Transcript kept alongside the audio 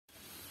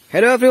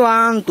Hello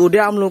everyone,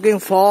 today I'm looking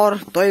for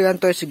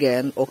toys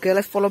again. Okay,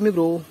 let's follow me,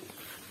 bro.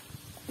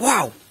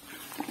 Wow,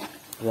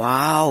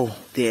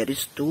 there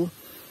is two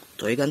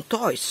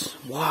toys.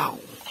 Wow.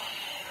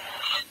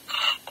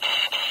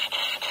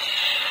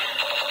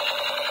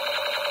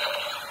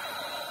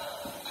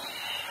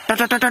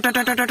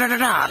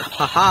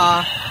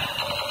 Haha.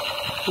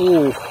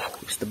 Oh,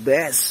 it's the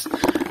best.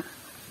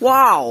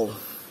 Wow.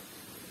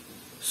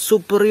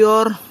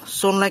 Superior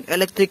sound like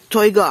electric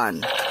toy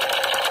gun.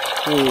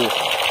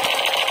 Oh.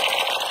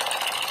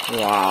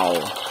 Wow.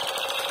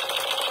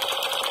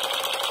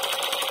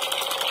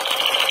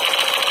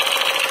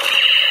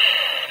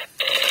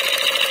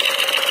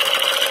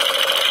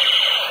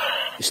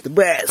 It's the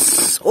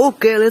best.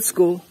 Okay, let's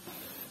go.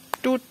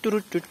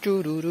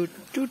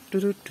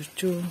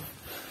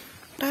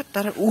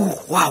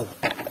 Wow.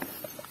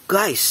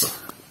 Guys,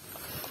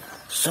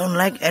 sound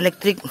like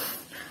electric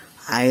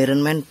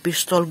Iron Man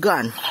pistol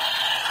gun.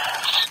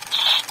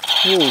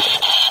 Oh.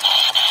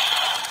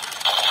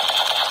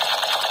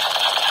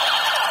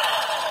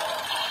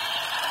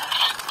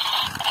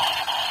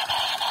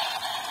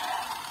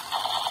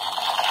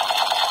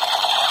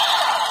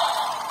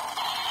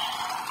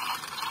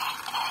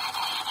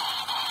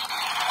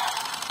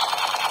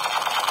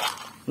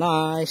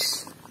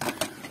 Nice.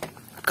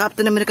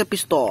 Kapten Amerika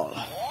pistol.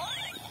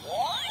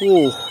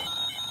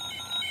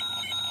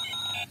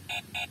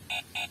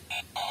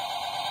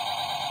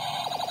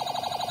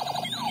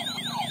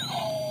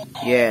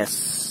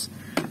 Yes.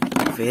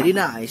 Very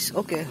nice.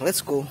 Okay,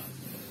 let's go.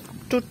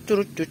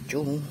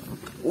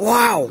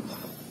 Wow.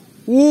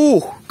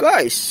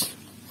 Guys.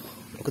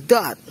 Look at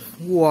that.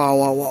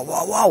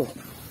 Wow.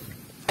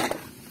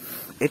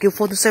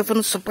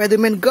 AK47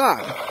 Spiderman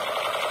gun.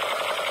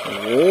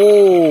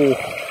 Oh.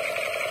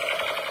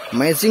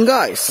 Amazing,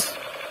 guys.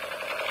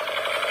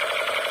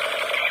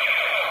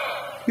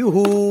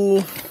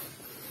 Yuhu.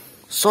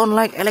 Sound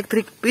like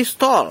electric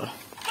pistol.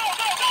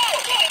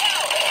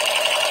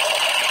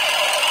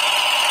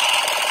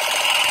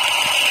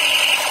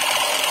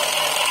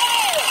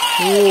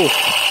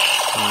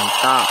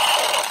 Mantap.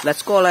 Let's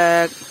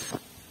collect.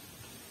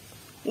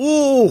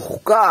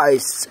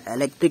 Guys,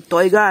 electric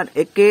toy gun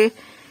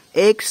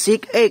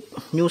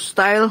AK48 new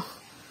style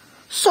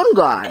sound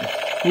gun.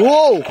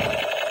 Wow.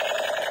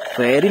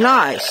 Very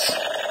nice.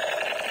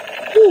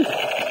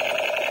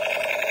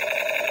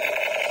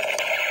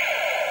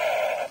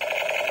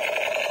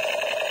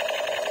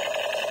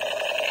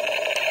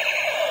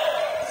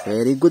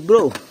 Very good,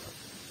 bro.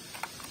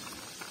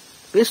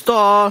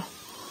 Pistol.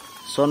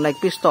 Sound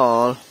like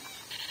pistol.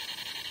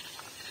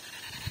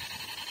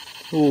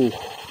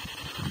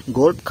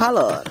 Gold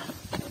color.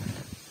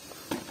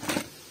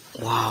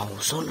 Wow,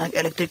 sound like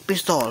electric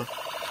pistol.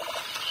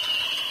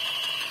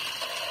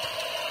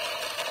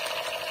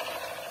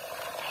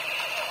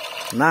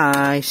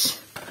 Nice.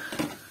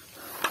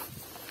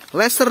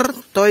 Laser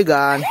toy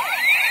gun.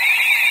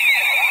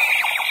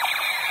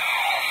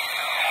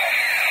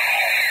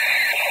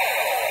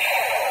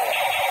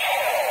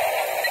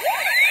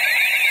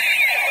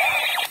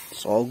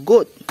 So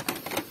good.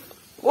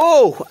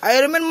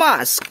 Iron Man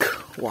mask.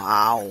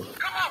 Wow.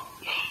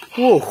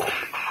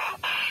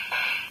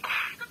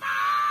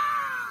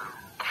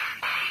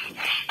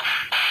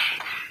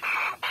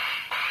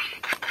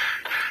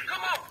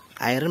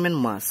 Iron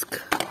Man mask.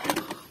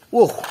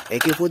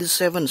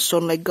 AK47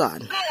 sound like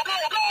gun.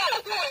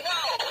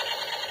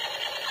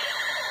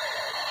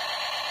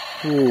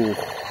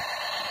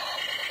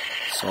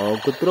 So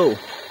good, bro.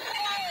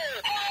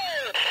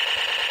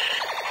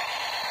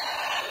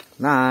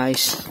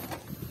 Nice.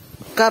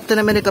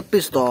 Kapten Amerika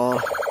pistol.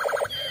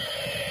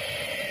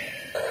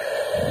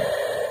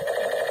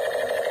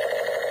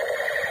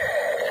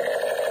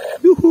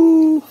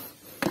 Yuhu.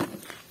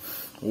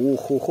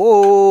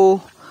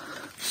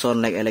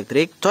 Sound like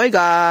electric toy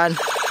gun.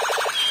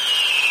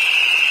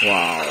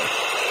 Wow.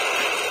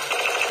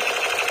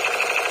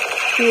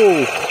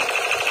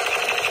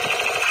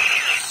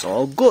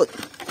 So good.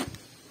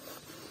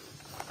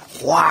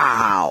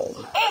 Wow.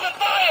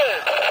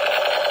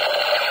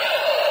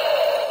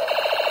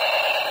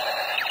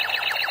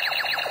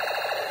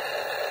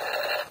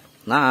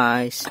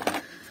 Nice.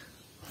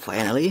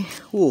 Finally.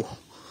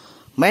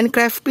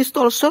 Minecraft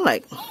pistol sound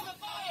like.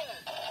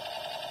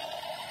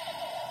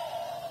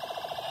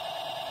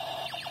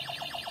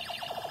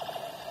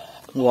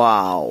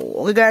 Wow.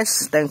 Okay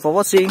guys, thanks for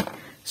watching.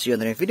 See you in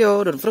the next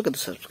video. Don't forget to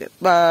subscribe.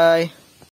 Bye.